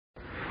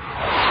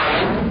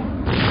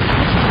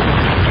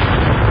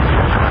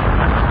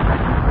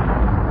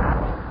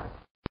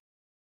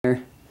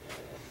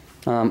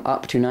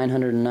up to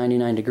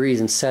 999 degrees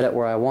and set it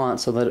where I want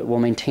so that it will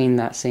maintain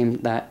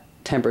that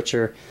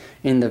temperature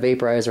in the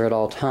vaporizer at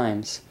all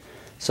times.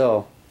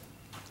 So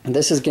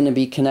this is going to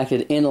be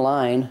connected in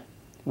line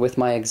with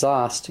my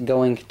exhaust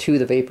going to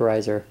the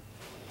vaporizer.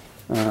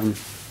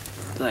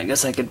 So I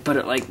guess I could put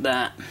it like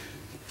that.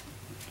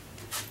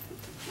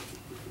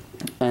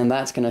 And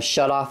that's going to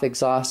shut off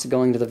exhaust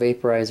going to the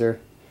vaporizer,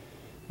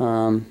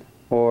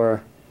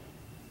 or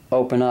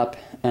open up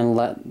and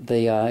let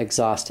the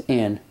exhaust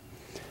in.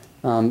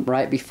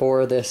 Right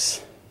before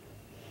this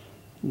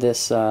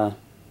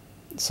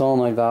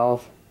solenoid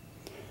valve,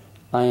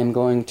 I am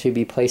going to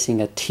be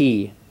placing a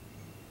T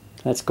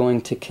that's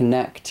going to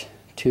connect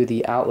to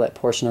the outlet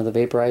portion of the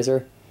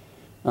vaporizer.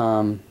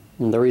 And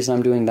the reason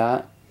I'm doing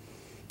that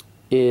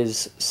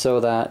is so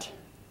that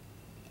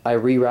I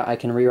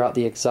can reroute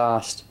the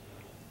exhaust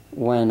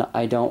when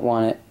I don't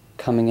want it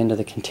coming into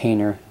the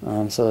container,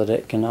 so that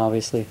it can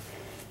obviously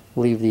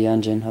leave the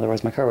engine,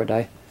 otherwise my car would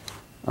die.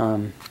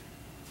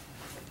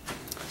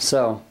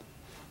 So,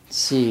 let's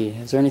see,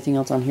 is there anything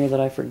else on here that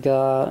I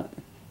forgot?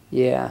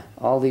 Yeah,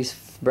 all these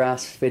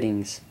brass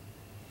fittings.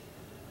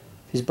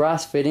 These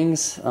brass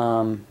fittings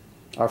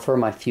are for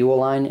my fuel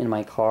line in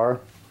my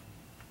car.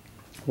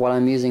 What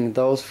I'm using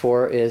those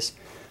for is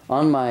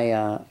on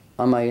my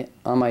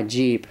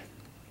Jeep,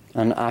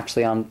 and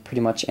actually on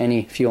pretty much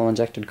any fuel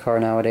injected car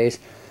nowadays,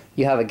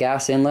 you have a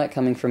gas inlet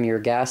coming from your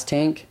gas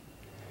tank,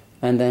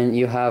 and then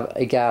you have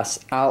a gas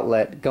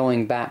outlet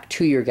going back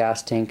to your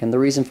gas tank. And the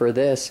reason for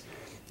this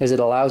is it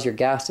allows your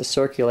gas to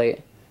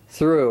circulate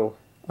through,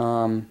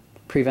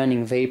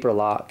 preventing vapor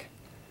lock.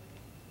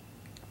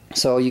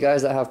 So you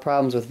guys that have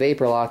problems with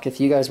vapor lock, if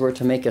you guys were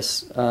to make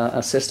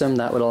a system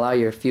that would allow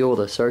your fuel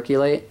to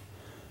circulate,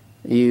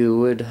 you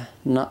would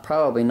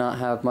probably not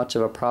have much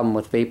of a problem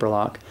with vapor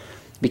lock,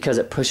 because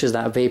it pushes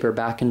that vapor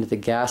back into the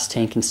gas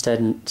tank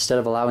instead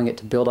of allowing it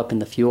to build up in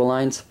the fuel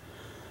lines,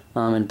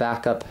 and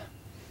back up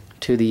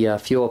to the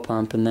fuel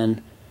pump, and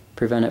then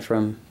prevent it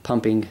from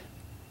pumping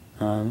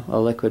a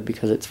liquid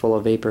because it's full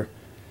of vapor.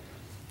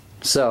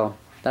 So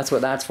that's what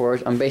that's for.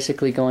 I'm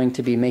basically going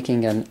to be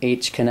making an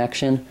H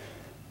connection.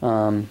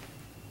 I'll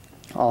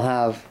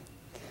have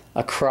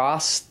a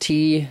cross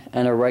T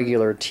and a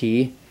regular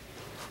T.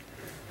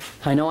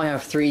 I know I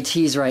have 3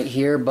 T's right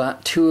here,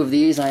 but 2 of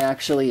these I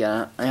actually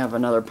I have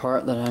another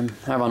part that I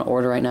have on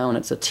order right now, and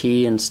it's a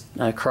T and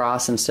a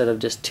cross instead of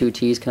just 2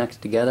 T's connected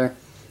together.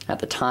 At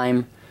the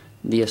time,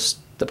 the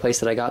place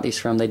that I got these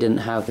from, they didn't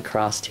have the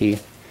cross T.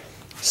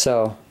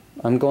 So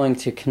I'm going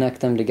to connect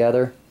them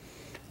together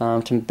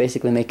to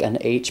basically make an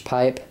H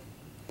pipe.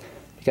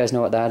 You guys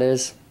know what that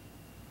is?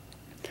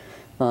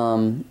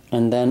 And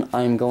then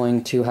I'm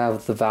going to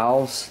have the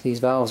valves, these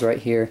valves right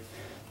here.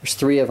 There's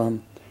 3 of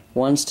them.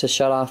 One's to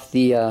shut off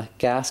the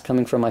gas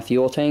coming from my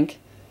fuel tank.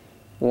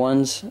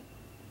 One's,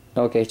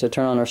 okay, to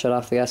turn on or shut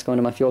off the gas going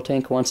to my fuel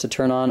tank. One's to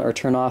turn on or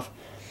turn off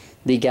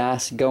the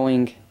gas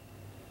going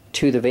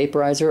to the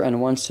vaporizer,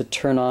 and one's to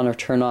turn on or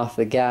turn off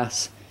the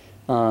gas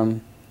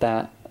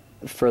that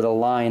for the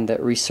line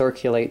that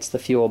recirculates the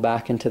fuel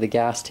back into the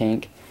gas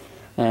tank.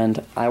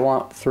 And I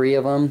want 3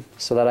 of them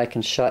so that I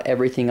can shut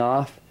everything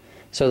off,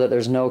 so that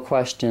there's no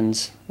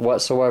questions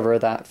whatsoever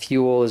that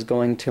fuel is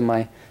going to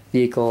my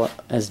vehicle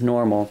as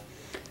normal.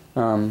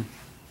 When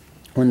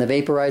the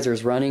vaporizer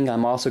is running,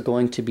 I'm also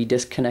going to be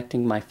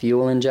disconnecting my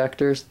fuel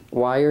injectors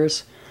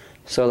wires,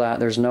 so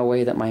that there's no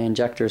way that my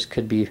injectors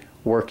could be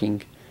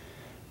working.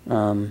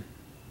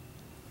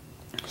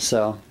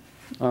 So,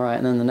 alright,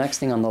 and then the next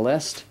thing on the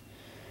list,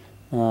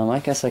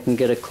 I guess I can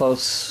get a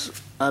close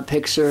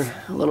picture,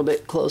 a little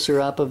bit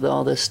closer up of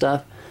all this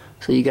stuff,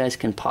 so you guys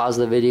can pause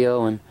the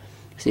video and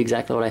see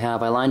exactly what I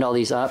have. I lined all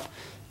these up.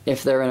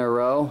 If they're in a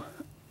row,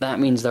 that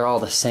means they're all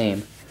the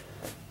same.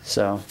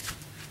 So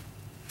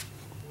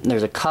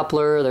there's a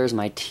coupler, there's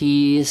my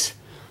T's,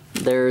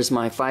 there's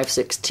my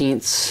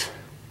 5/16.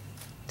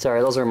 Sorry,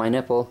 those are my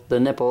the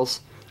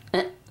nipples.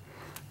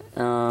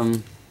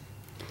 And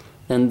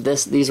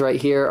these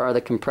right here are the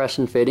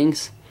compression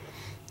fittings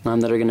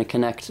that are going to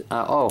connect.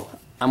 Oh,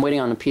 I'm waiting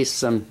on a piece of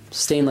some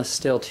stainless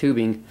steel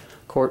tubing,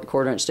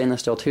 quarter-inch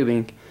stainless steel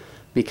tubing,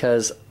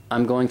 because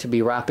I'm going to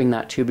be wrapping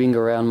that tubing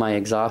around my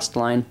exhaust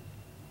line,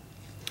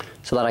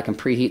 so that I can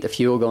preheat the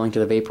fuel going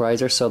to the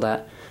vaporizer, so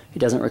that it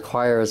doesn't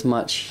require as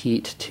much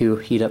heat to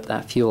heat up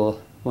that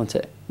fuel once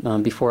it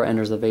before it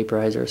enters the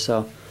vaporizer.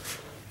 So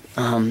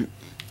I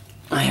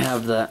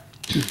have the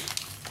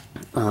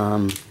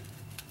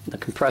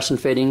compression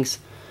fittings.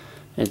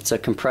 It's a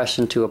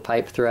compression to a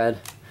pipe thread.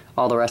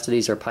 All the rest of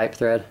these are pipe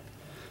thread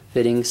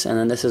fittings, and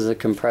then this is a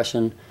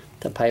compression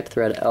to pipe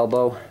thread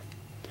elbow.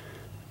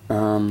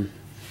 And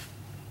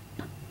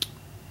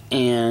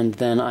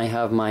then I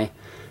have my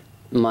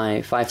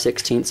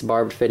 5/16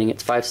 barbed fitting.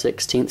 It's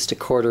 5/16 to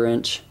 1/4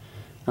 inch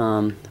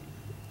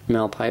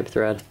mil pipe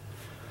thread.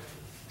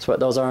 That's what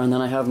those are. And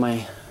then I have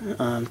my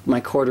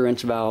my 1/4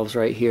 inch valves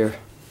right here.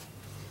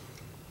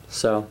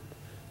 So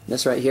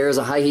this right here is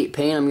a high heat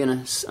paint. I'm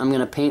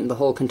gonna paint the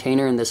whole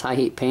container in this high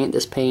heat paint.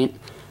 This paint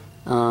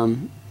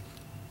can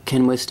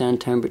can withstand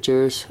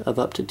temperatures of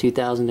up to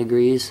 2,000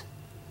 degrees.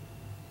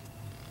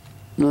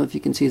 I don't know if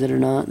you can see that or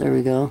not. There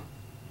we go.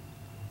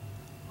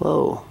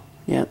 Whoa.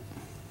 Yep.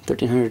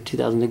 1,300 to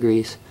 2,000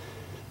 degrees.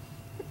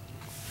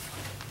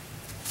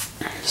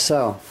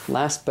 So,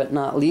 last but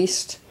not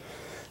least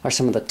are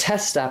some of the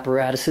test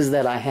apparatuses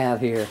that I have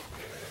here.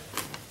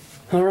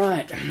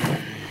 Alright.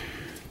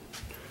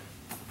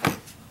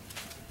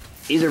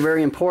 These are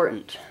very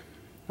important.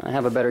 I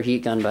have a better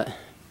heat gun, but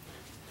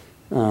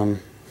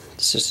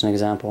it's just an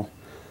example.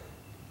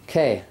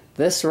 Okay,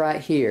 this right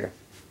here.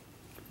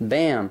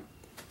 Bam.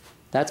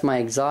 That's my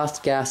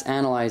exhaust gas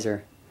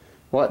analyzer.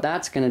 What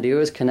that's going to do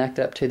is connect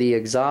up to the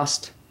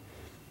exhaust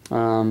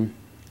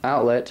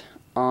outlet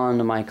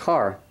on my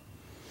car.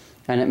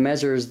 And it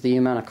measures the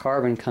amount of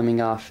carbon coming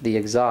off the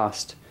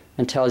exhaust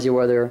and tells you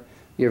whether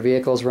your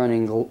vehicle is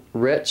running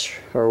rich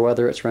or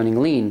whether it's running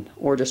lean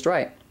or just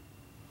right.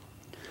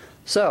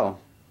 So,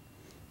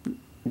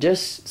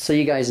 just so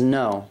you guys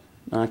know,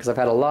 because I've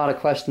had a lot of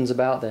questions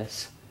about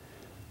this,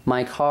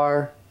 my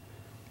car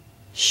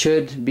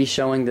should be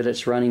showing that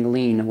it's running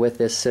lean with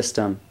this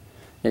system.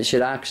 It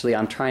should actually,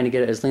 I'm trying to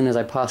get it as lean as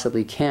I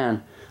possibly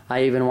can.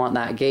 I even want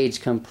that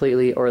gauge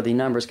completely, or the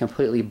numbers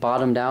completely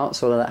bottomed out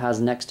so that it has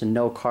next to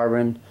no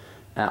carbon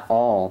at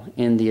all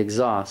in the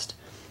exhaust.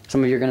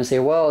 Some of you are going to say,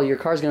 well, your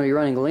car's going to be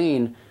running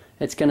lean.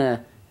 It's going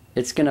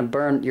to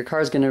burn, your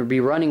car's going to be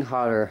running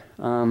hotter.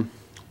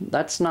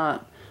 That's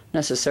not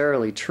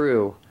necessarily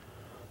true,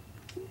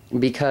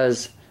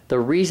 because the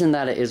reason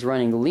that it is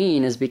running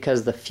lean is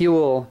because the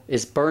fuel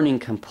is burning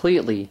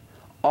completely.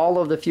 All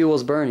of the fuel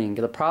is burning.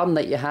 The problem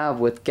that you have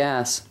with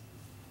gas,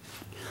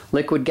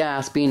 liquid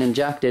gas being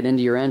injected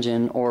into your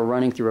engine or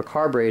running through a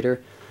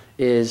carburetor,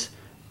 is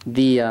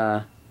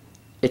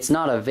it's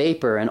not a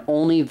vapor, and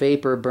only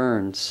vapor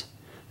burns.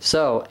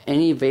 So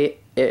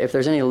if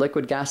there's any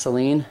liquid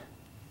gasoline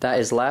that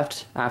is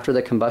left after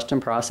the combustion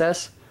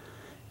process,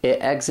 it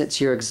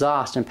exits your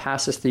exhaust and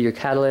passes through your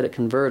catalytic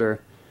converter,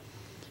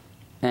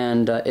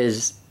 and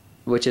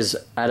which is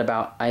at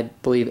about, I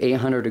believe,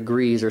 800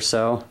 degrees or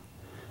so,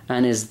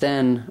 and is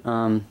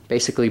then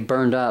basically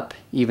burned up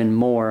even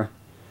more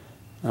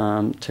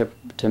to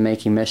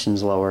make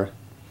emissions lower.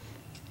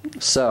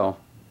 So,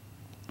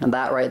 and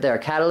that right there,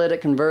 catalytic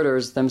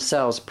converters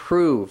themselves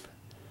prove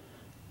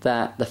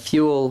that the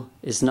fuel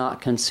is not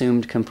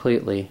consumed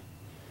completely,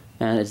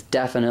 and it's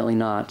definitely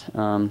not.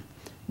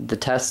 The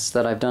tests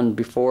that I've done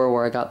before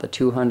where I got the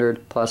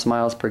 200 plus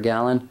miles per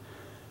gallon,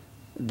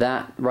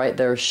 that right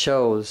there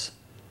shows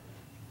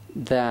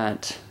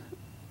that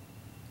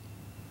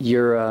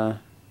your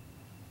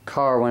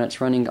car, when it's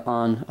running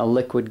on a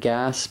liquid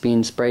gas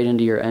being sprayed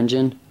into your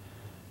engine,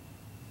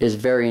 is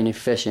very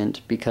inefficient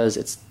because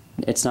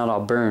it's not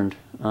all burned.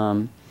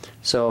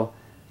 So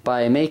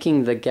by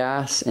making the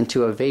gas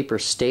into a vapor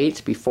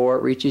state before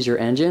it reaches your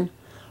engine,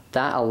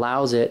 that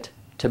allows it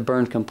to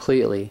burn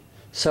completely.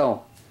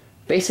 So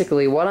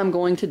basically what I'm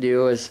going to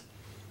do is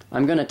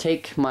I'm going to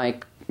take my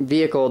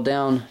vehicle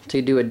down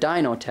to do a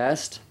dyno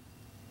test.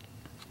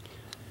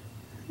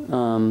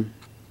 Zoom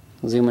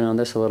in on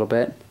this a little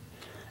bit.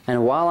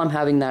 And while I'm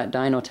having that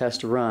dyno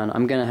test run,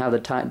 I'm going to have the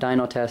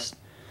dyno test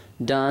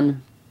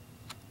done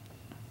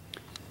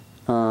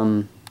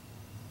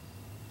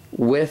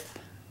with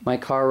my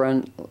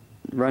car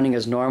running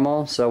as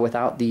normal, so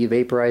without the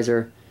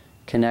vaporizer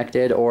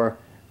connected or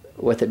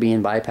with it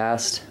being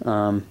bypassed.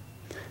 And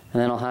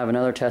then I'll have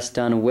another test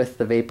done with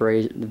the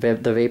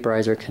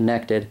vaporizer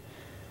connected.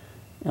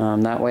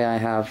 That way I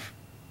have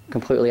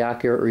completely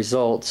accurate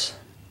results.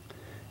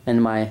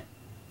 And my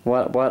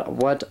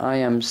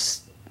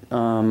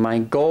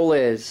goal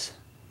is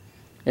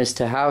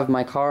to have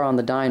my car on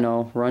the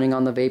dyno running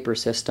on the vapor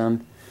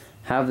system,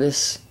 have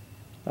this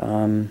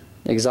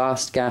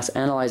exhaust gas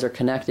analyzer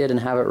connected, and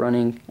have it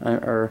running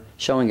or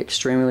showing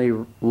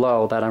extremely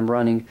low, that I'm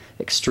running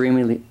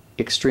extremely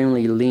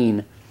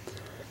lean.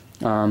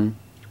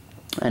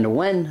 And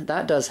when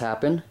that does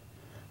happen,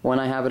 when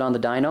I have it on the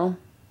dyno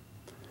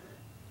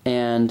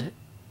and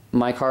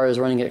my car is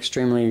running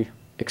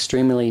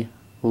extremely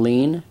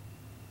lean,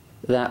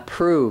 that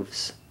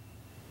proves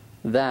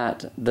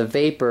that the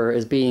vapor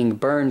is being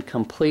burned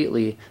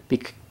completely,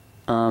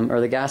 or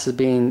the gas is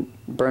being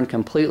burned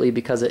completely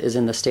because it is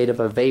in the state of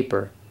a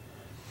vapor.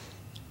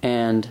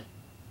 And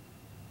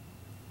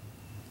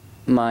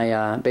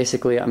my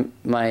basically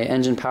my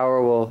engine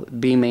power will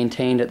be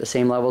maintained at the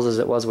same levels as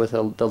it was with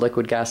the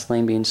liquid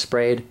gasoline being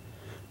sprayed,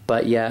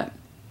 but yet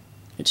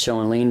it's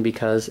showing lean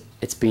because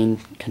it's being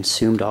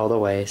consumed all the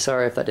way.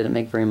 Sorry if that didn't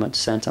make very much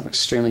sense. I'm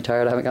extremely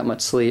tired. I haven't got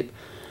much sleep.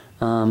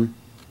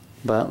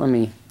 But let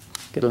me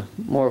get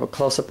more of a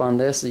close-up on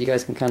this so you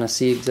guys can kind of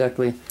see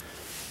exactly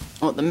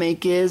what the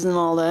make is and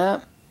all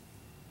that.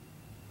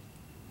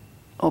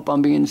 Hope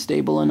I'm being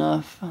stable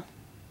enough.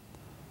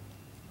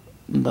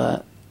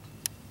 But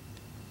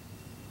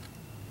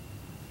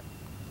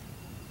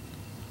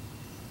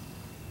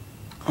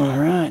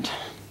alright,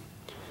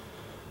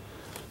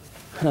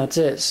 that's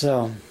it.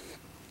 So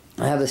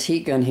I have this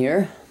heat gun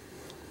here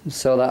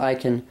so that I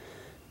can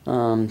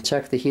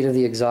check the heat of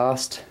the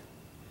exhaust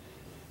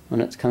when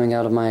it's coming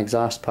out of my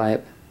exhaust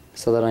pipe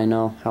so that I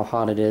know how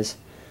hot it is.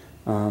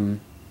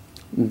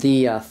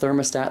 The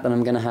thermostat that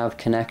I'm going to have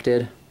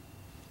connected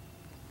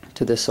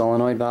to this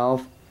solenoid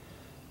valve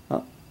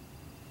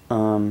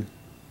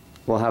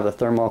will have the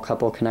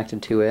thermocouple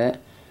connected to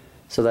it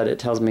so that it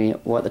tells me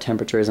what the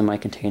temperature is in my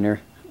container,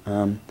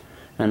 and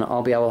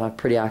I'll be able to have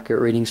pretty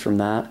accurate readings from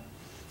that.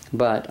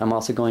 But I'm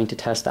also going to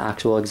test the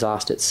actual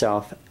exhaust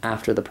itself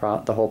after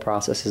the whole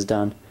process is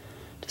done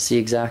to see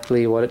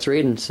exactly what it's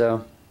reading.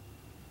 So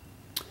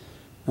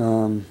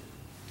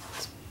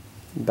that's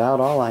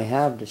about all I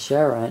have to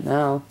share right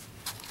now.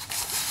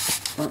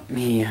 Let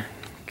me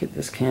get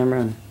this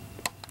camera and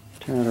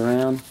turn it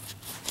around.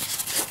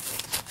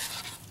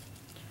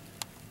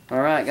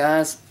 Alright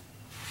guys,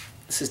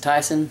 this is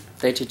Tyson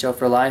with HHO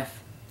for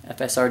Life,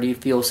 FSRD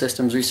Fuel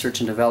Systems Research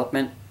and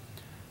Development.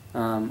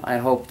 I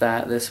hope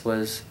that this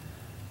was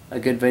a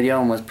good video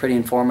and was pretty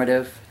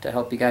informative to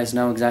help you guys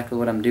know exactly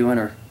what I'm doing,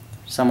 or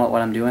somewhat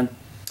what I'm doing.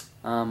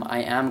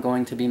 I am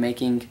going to be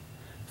making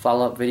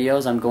follow-up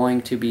videos. I'm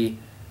going to be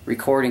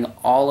recording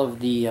all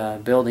of the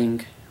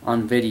building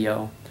on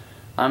video.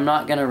 I'm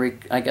not going to,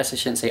 I guess I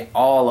shouldn't say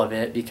all of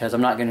it, because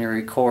I'm not going to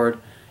record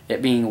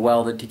it being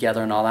welded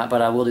together and all that,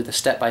 but I will do the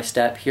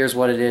step-by-step. Here's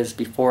what it is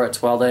before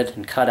it's welded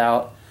and cut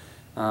out,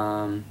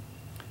 and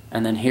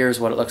then here's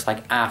what it looks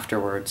like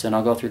afterwards, and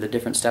I'll go through the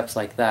different steps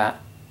like that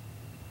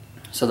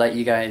so that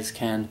you guys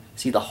can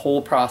see the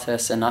whole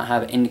process and not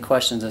have any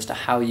questions as to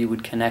how you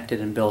would connect it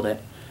and build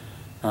it.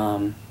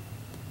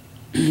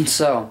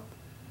 So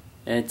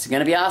it's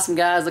gonna be awesome,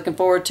 guys. Looking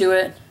forward to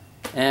it.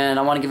 And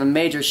I want to give a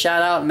major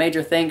shout out,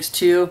 major thanks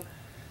to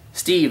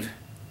Steve.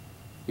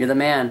 You're the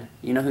man.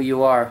 You know who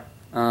you are.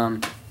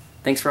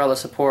 Thanks for all the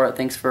support.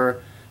 Thanks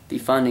for the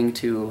funding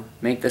to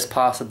make this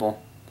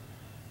possible.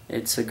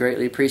 It's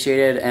greatly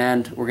appreciated,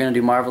 and we're going to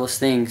do marvelous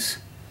things.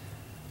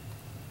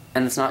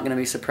 And it's not going to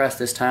be suppressed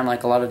this time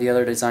like a lot of the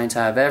other designs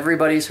have.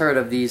 Everybody's heard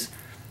of these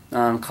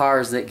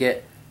cars that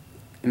get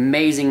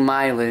amazing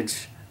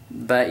mileage,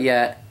 but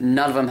yet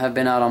none of them have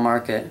been out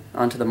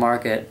onto the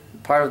market.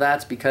 Part of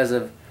that's because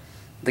of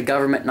the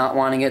government not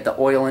wanting it, the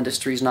oil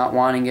industry's not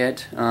wanting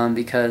it,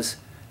 because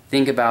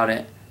think about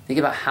it. Think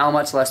about how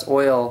much less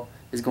oil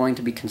is going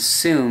to be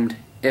consumed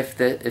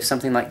if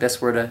something like this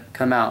were to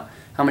come out.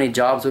 How many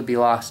jobs would be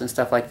lost and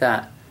stuff like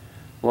that.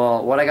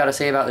 Well, what I got to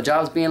say about the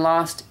jobs being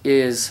lost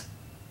is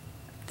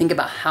think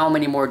about how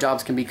many more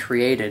jobs can be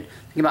created.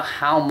 Think about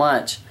how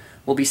much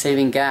we'll be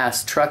saving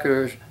gas.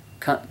 Truckers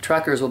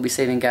will be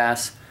saving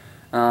gas.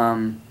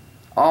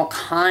 All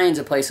kinds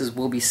of places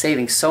will be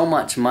saving so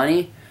much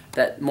money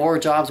that more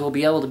jobs will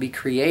be able to be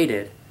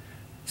created.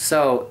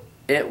 So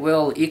it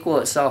will equal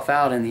itself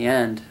out in the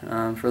end,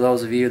 for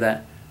those of you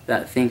that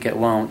think it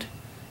won't.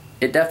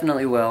 It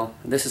definitely will.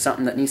 This is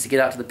something that needs to get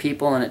out to the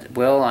people, and it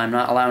will. I'm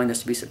not allowing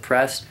this to be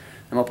suppressed.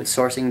 I'm open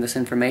sourcing this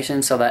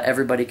information so that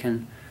everybody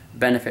can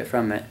benefit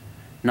from it,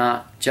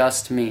 not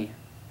just me.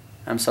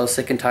 I'm so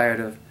sick and tired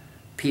of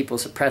people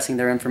suppressing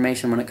their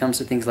information when it comes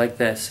to things like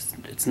this.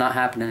 It's not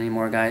happening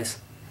anymore, guys.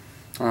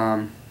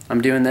 I'm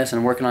doing this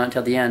and working on it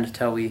until the end,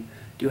 until we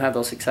do have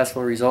those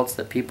successful results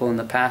that people in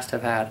the past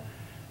have had.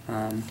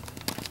 I'll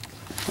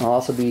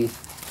also be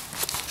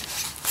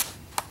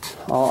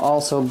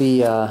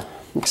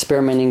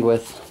experimenting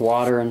with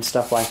water and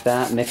stuff like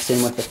that mixed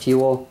in with the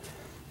fuel,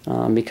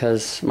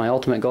 because my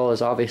ultimate goal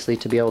is obviously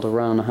to be able to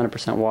run on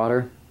 100%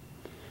 water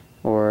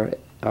or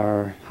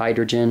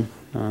hydrogen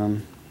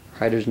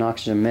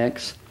oxygen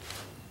mix.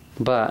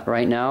 But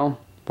right now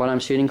what I'm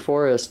shooting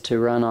for is to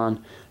run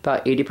on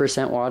about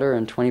 80% water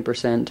and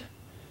 20%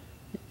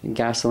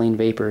 gasoline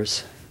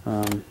vapors.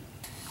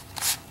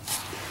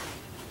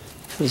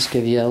 Just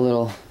give you a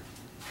little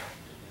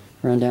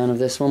rundown of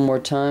this one more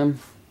time.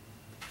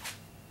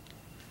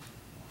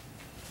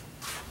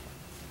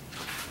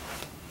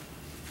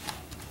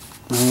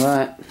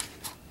 Alright.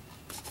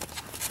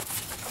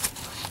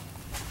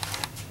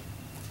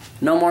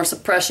 No more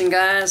suppression,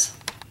 guys.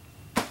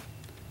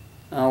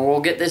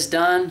 We'll get this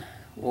done.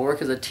 We'll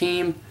work as a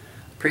team.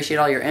 Appreciate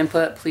all your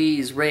input.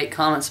 Please rate,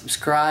 comment,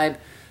 subscribe.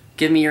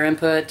 Give me your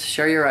input.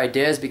 Share your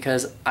ideas,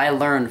 because I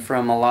learned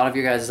from a lot of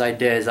your guys'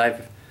 ideas.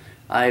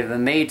 I've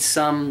made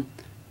some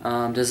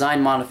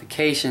design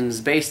modifications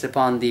based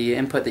upon the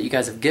input that you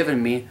guys have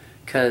given me,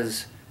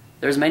 because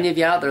there's many of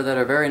you out there that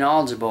are very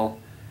knowledgeable,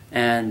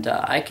 and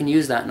I can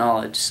use that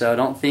knowledge. So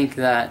don't think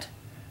that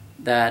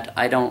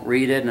I don't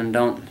read it and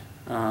don't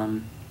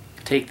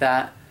take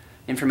that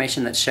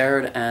information that's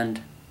shared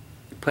and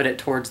put it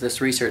towards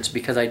this research,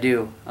 because I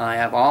do. I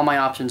have all my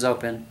options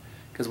open,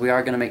 because we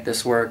are going to make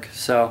this work.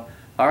 So,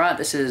 alright,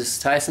 this is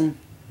Tyson,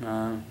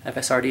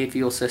 FSRD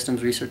Fuel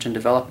Systems Research and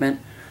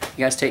Development.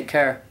 You guys take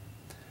care.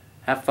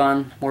 Have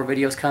fun. More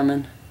videos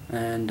coming.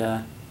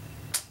 And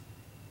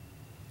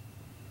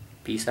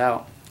peace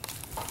out.